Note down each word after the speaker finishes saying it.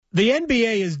The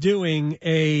NBA is doing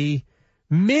a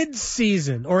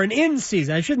mid-season, or an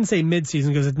in-season. I shouldn't say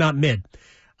mid-season because it's not mid.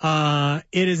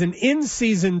 It is an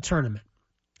in-season tournament.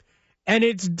 And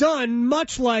it's done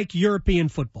much like European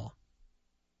football.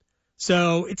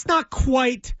 So it's not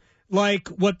quite like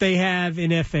what they have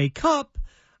in FA Cup,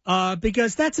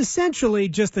 because that's essentially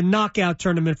just a knockout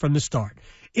tournament from the start.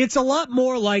 It's a lot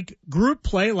more like group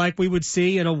play like we would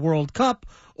see in a World Cup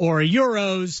or a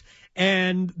Euros,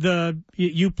 and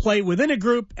you play within a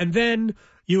group, and then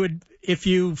if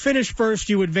you finish first,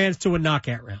 you advance to a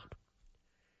knockout round.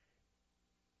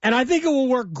 And I think it will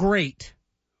work great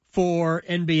for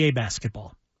NBA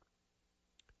basketball.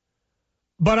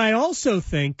 But I also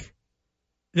think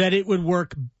that it would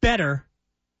work better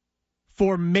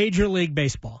for Major League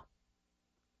Baseball.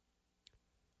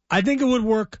 I think it would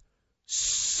work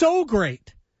so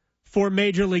great for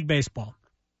Major League Baseball.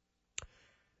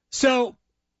 So,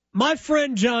 my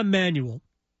friend John Manuel,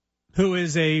 who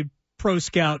is a pro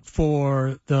scout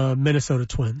for the Minnesota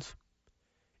Twins,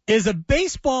 is a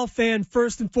baseball fan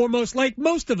first and foremost, like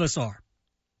most of us are.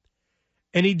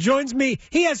 And he joins me.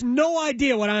 He has no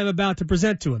idea what I am about to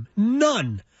present to him.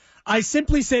 None. I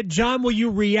simply said, John, will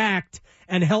you react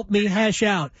and help me hash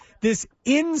out this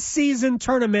in-season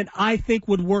tournament I think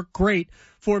would work great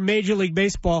for Major League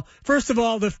Baseball? First of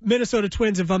all, the Minnesota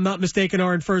Twins, if I'm not mistaken,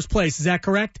 are in first place. Is that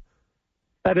correct?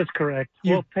 That is correct.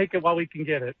 We'll take it while we can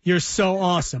get it. You're so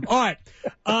awesome. All right.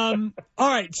 All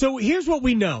right. So here's what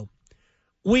we know.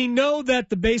 We know that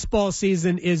the baseball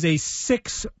season is a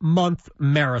 6-month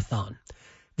marathon.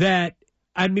 That,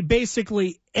 I mean,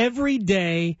 basically every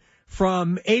day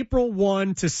from April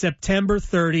 1 to September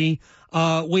 30,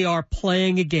 we are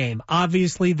playing a game.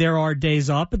 Obviously, there are days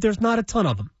off, but there's not a ton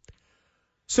of them.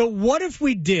 So what if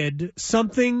we did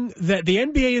something that the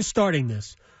NBA is starting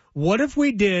this? What if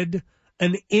we did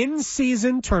an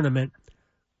in-season tournament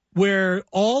where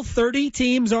all 30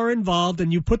 teams are involved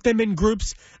and you put them in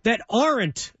groups that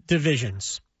aren't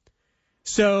divisions?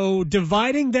 So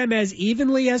dividing them as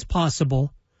evenly as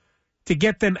possible to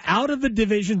get them out of the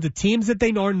division, the teams that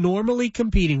they are normally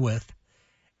competing with,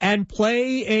 and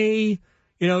play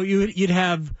you'd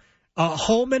have a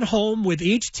home and home with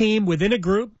each team within a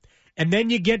group, and then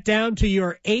you get down to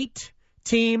your 8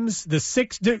 teams, the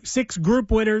six group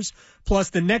winners,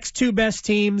 plus the next 2 best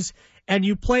teams, and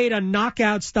you played a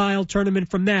knockout-style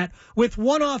tournament from that with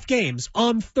one-off games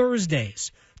on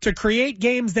Thursdays to create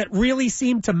games that really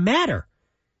seem to matter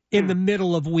in the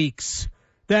middle of weeks,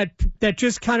 that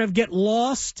just kind of get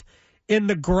lost in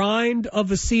the grind of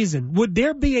the season. Would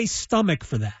there be a stomach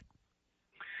for that?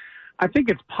 I think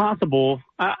it's possible.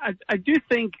 I do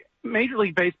think Major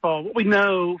League Baseball, what we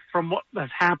know from what has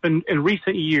happened in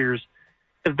recent years,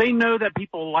 is they know that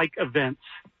people like events.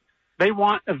 They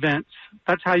want events.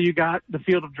 That's how you got the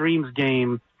Field of Dreams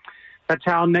game. That's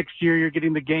how next year you're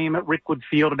getting the game at Rickwood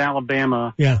Field in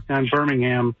Alabama and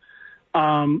Birmingham.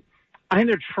 I think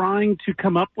they're trying to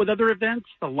come up with other events.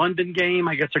 The London game,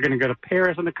 I guess they're going to go to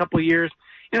Paris in a couple of years.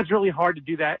 It's really hard to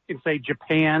do that in, say,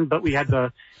 Japan, but we had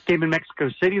the game in Mexico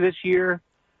City this year.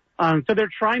 So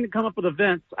they're trying to come up with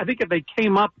events. I think if they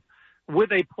came up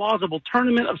with a plausible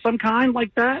tournament of some kind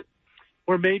like that,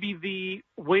 where maybe the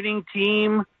winning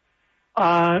team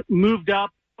moved up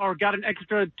or got an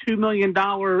extra $2 million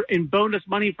in bonus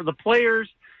money for the players,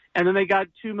 and then they got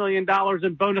 $2 million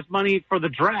in bonus money for the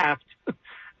draft,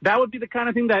 that would be the kind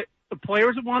of thing that the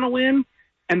players would want to win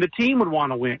and the team would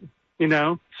want to win,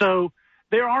 So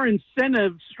there are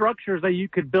incentive structures that you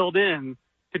could build in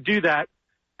to do that.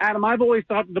 Adam, I've always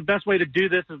thought the best way to do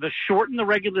this is to shorten the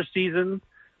regular season.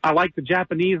 I like the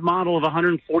Japanese model of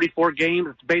 144 games.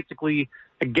 It's basically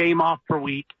a game off per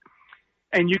week.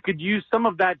 And you could use some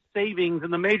of that savings in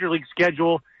the Major League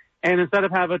schedule, and instead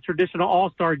of have a traditional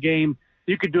all-star game,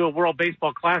 you could do a World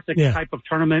Baseball Classic type of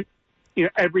tournament,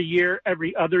 every year,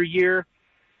 every other year.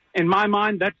 In my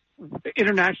mind, that's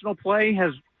international play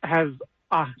has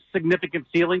a significant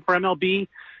ceiling for MLB.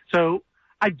 So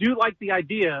I do like the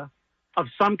idea of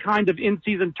some kind of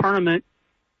in-season tournament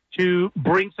to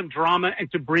bring some drama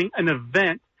and to bring an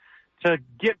event to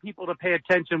get people to pay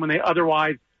attention when they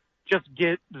otherwise just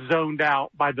get zoned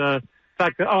out by the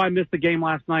fact that, I missed the game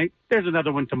last night. There's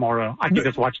another one tomorrow. I can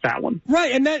just watch that one.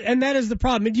 Right, and that is the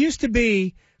problem. It used to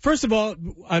be, first of all,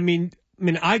 I mean,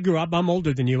 I grew up, I'm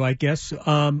older than you, I guess.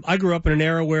 I grew up in an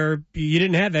era where you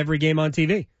didn't have every game on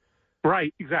TV.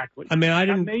 Right, exactly. I mean, I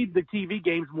didn't. That made the TV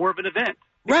games more of an event.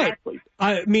 Right. Exactly.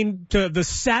 I mean, the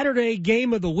Saturday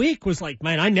game of the week was like,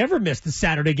 man, I never missed the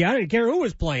Saturday game. I didn't care who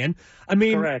was playing. I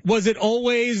mean, Correct. Was it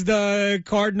always the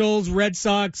Cardinals, Red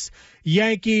Sox,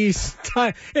 Yankees?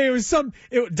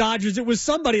 Dodgers. It was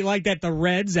somebody like that. The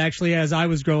Reds, actually, as I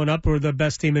was growing up, were the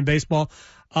best team in baseball.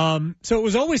 So it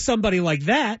was always somebody like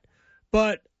that.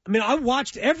 But I mean, I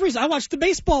watched the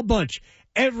baseball bunch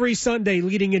every Sunday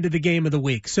leading into the game of the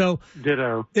week. So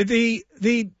Ditto.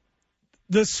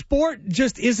 The sport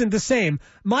just isn't the same.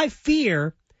 My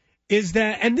fear is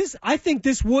that, and I think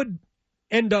this would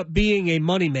end up being a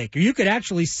moneymaker. You could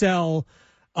actually sell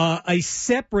a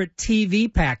separate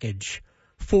TV package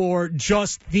for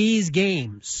just these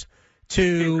games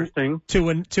to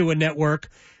a network.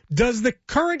 Does the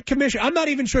current commission? I'm not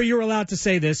even sure you're allowed to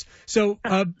say this, so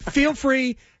feel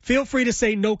free to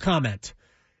say no comment.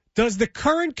 Does the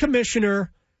current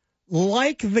commissioner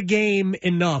like the game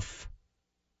enough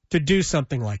to do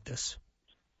something like this?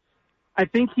 I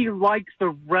think he likes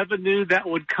the revenue that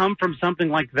would come from something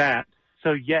like that.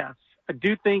 So, yes, I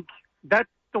do think that's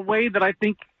the way that I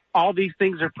think all these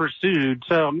things are pursued.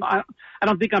 So I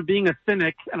don't think I'm being a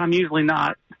cynic, and I'm usually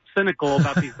not cynical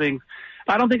about these things.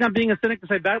 I don't think I'm being a cynic to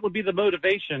say that would be the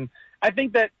motivation. I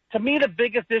think that, to me, the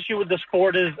biggest issue with the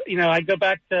sport is, I go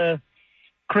back to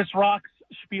Chris Rock's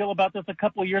spiel about this a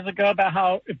couple of years ago about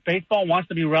how if baseball wants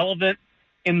to be relevant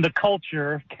in the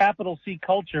culture, capital C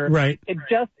culture, right, it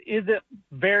just isn't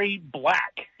very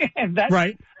black. And that's,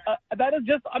 right. That is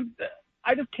just,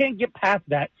 I just can't get past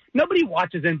that. Nobody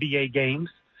watches NBA games,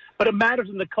 but it matters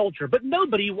in the culture. But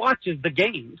nobody watches the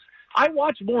games. I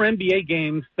watch more NBA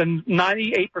games than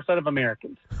 98% of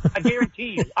Americans. I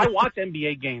guarantee you. I watch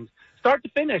NBA games, start to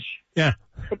finish. Yeah.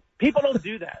 But people don't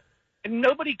do that. And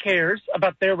nobody cares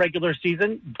about their regular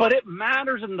season, but it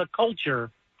matters in the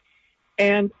culture.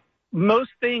 And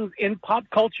most things in pop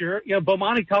culture,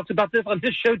 Bomani talks about this on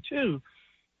his show too.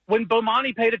 When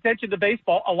Bomani paid attention to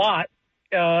baseball a lot,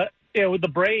 with the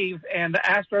Braves and the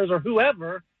Astros or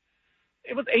whoever,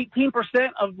 it was 18%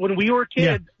 of when we were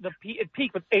kids. Yeah. It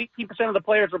peaked with 18% of the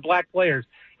players were black players.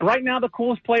 And right now, the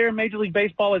coolest player in Major League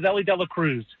Baseball is Ellie De La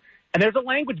Cruz. And there's a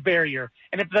language barrier.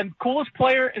 And if the coolest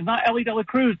player is not Ellie De La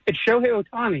Cruz, it's Shohei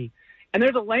Ohtani. And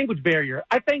there's a language barrier.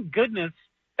 I thank goodness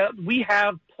that we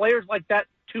have players like that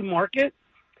to market.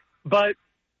 But,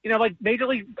 like Major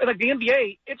League, like the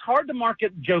NBA, it's hard to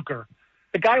market Joker.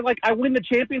 The guy, I win the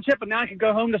championship and now I can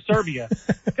go home to Serbia.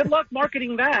 Good luck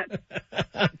marketing that.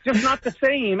 It's just not the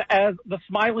same as the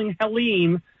smiling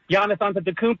Helene, Giannis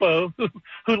Antetokounmpo,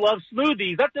 who loves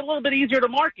smoothies. That's a little bit easier to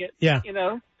market. Yeah.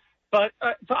 But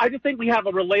so I just think we have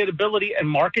a relatability and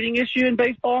marketing issue in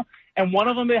baseball, and one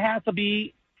of them, it has to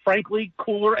be, frankly,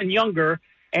 cooler and younger.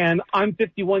 And I'm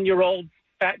 51-year-old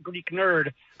fat Greek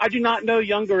nerd. I do not know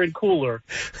younger and cooler.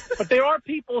 But there are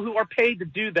people who are paid to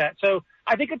do that. So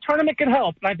I think a tournament can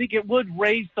help, and I think it would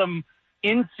raise some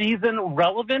in-season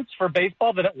relevance for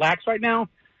baseball that it lacks right now.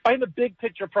 I think the big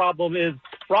picture problem is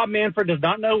Rob Manfred does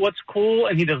not know what's cool,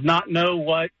 and he does not know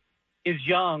what is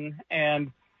young.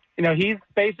 And he's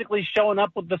basically showing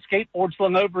up with the skateboard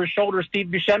slung over his shoulder, Steve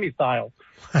Buscemi style.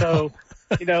 So,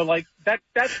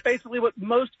 that's basically what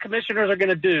most commissioners are going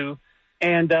to do.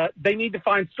 And they need to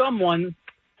find someone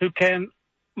who can,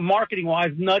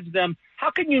 marketing-wise, nudge them. How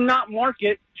can you not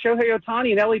market Shohei Ohtani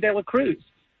and Ellie De La Cruz?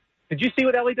 Did you see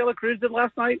what Ellie De La Cruz did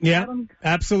last night? Yeah, Adam?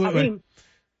 absolutely. I mean,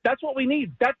 that's what we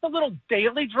need. That's the little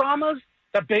daily dramas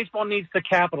that baseball needs to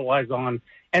capitalize on.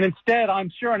 And instead,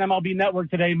 I'm sure on MLB Network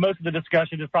today, most of the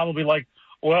discussion is probably like,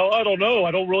 well, I don't know.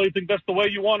 I don't really think that's the way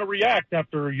you want to react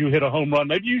after you hit a home run.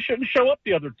 Maybe you shouldn't show up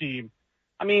the other team.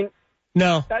 I mean,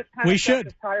 no, that's kind we of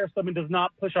should. Tiresome and does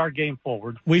not push our game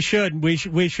forward. We should.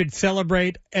 We should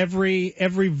celebrate every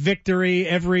victory,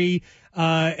 every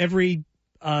bit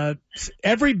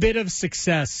of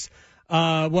success.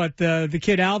 The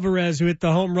kid Alvarez who hit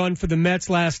the home run for the Mets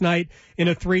last night in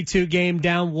a 3-2 game,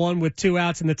 down one with 2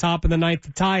 outs in the top of the ninth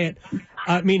to tie it.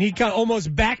 I mean, he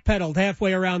almost backpedaled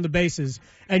halfway around the bases,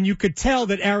 and you could tell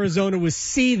that Arizona was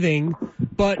seething.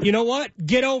 But you know what?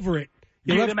 Get over it.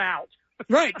 Get him out.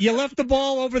 Right. You left the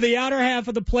ball over the outer half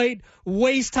of the plate,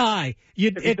 waist high.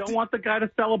 If you don't want the guy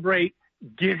to celebrate,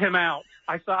 get him out.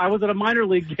 I was at a minor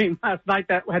league game last night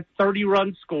that had 30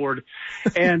 runs scored,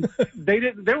 and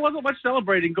there wasn't much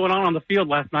celebrating going on the field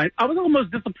last night. I was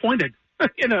almost disappointed,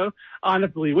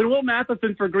 honestly. When Will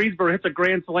Matheson for Greensboro hits a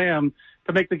grand slam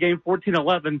to make the game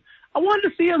 14-11, I wanted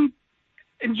to see him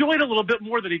enjoy it a little bit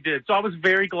more than he did. So I was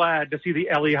very glad to see the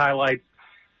Ellie highlights.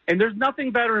 And there's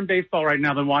nothing better in baseball right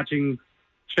now than watching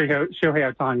Shohei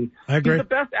Ohtani. I agree. He's the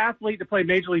best athlete to play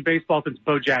Major League Baseball since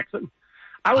Bo Jackson.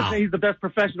 I would say he's the best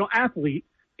professional athlete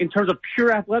in terms of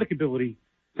pure athletic ability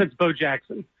since Bo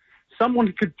Jackson.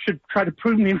 Someone should try to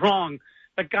prove me wrong.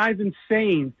 That guy's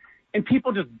insane. And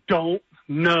people just don't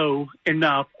know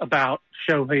enough about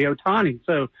Shohei Ohtani.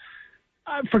 So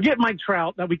forget Mike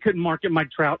Trout, that we couldn't market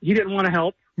Mike Trout. He didn't want to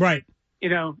help. Right.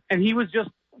 And he was just,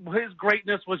 his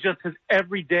greatness was just his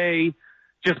everyday,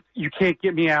 just, you can't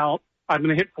get me out. I'm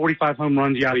going to hit 45 home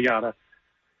runs, yada, yada.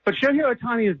 But Shohei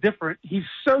Ohtani is different. He's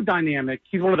so dynamic.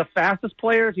 He's one of the fastest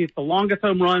players. He hits the longest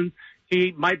home runs.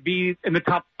 He might be in the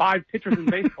top 5 pitchers in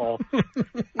baseball.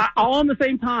 All in the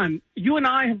same time, you and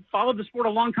I have followed the sport a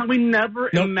long time. We never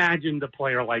imagined a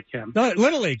player like him. No,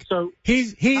 Little League. So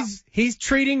he's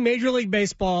treating Major League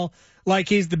Baseball like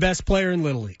he's the best player in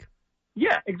Little League.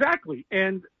 Yeah, exactly.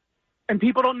 And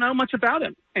people don't know much about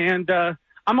him. And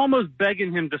I'm almost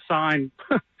begging him to sign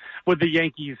with the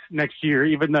Yankees next year,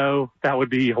 even though that would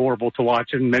be horrible to watch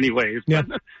in many ways. Yeah.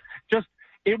 But just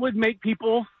it would make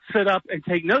people sit up and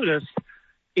take notice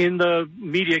in the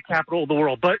media capital of the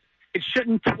world. But it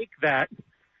shouldn't take that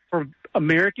for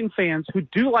American fans who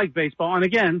do like baseball. And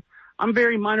again, I'm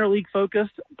very minor league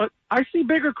focused, but I see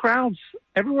bigger crowds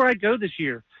everywhere I go this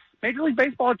year. Major League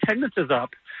Baseball attendance is up.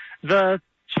 The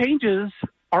changes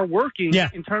are working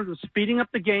in terms of speeding up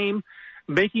the game,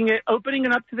 opening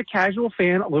it up to the casual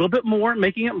fan a little bit more,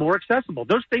 making it more accessible.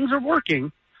 Those things are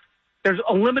working. There's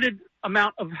a limited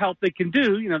amount of help they can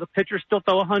do. The pitchers still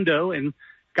throw a hundo and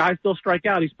guys still strike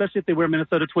out, especially if they wear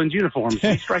Minnesota Twins uniforms.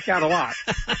 They strike out a lot.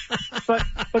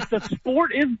 But the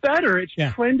sport is better. It's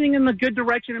trending in the good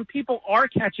direction, and people are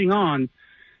catching on.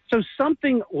 So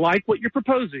something like what you're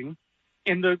proposing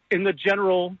in the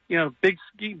general, big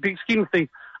scheme of things,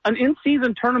 an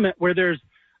in-season tournament where there's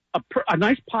a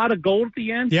nice pot of gold at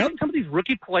the end. Yep. Some of these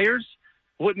rookie players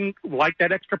wouldn't like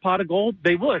that extra pot of gold.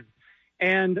 They would.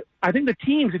 And I think the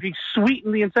teams, if you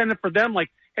sweeten the incentive for them, like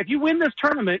if you win this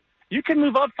tournament, you can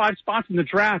move up 5 spots in the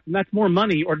draft, and that's more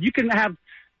money. Or you can have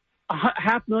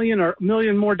 $500,000 or $1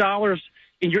 million more dollars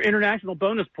in your international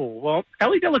bonus pool. Well,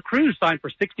 Ellie De La Cruz signed for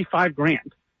 $65,000.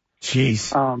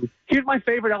 Jeez. Here's my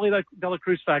favorite Ellie De La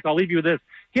Cruz fact. I'll leave you with this.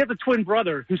 He has a twin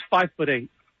brother who's 5'8".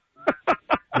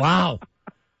 Wow.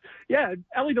 Yeah,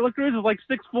 Ellie De La Cruz is like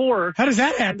 6'4". How does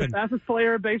that happen? The fastest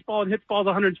player in baseball and hits balls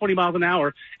 120 miles an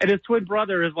hour. And his twin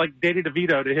brother is like Danny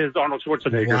DeVito to his Arnold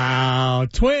Schwarzenegger. Wow,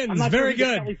 twins, I'm not very sure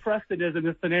good. Kelly Preston is in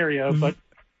this scenario, but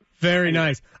very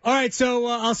nice. All right, so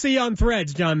I'll see you on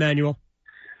Threads, John Manuel.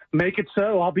 Make it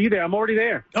so. I'll be there. I'm already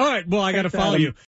there. All right, well, I got to follow you.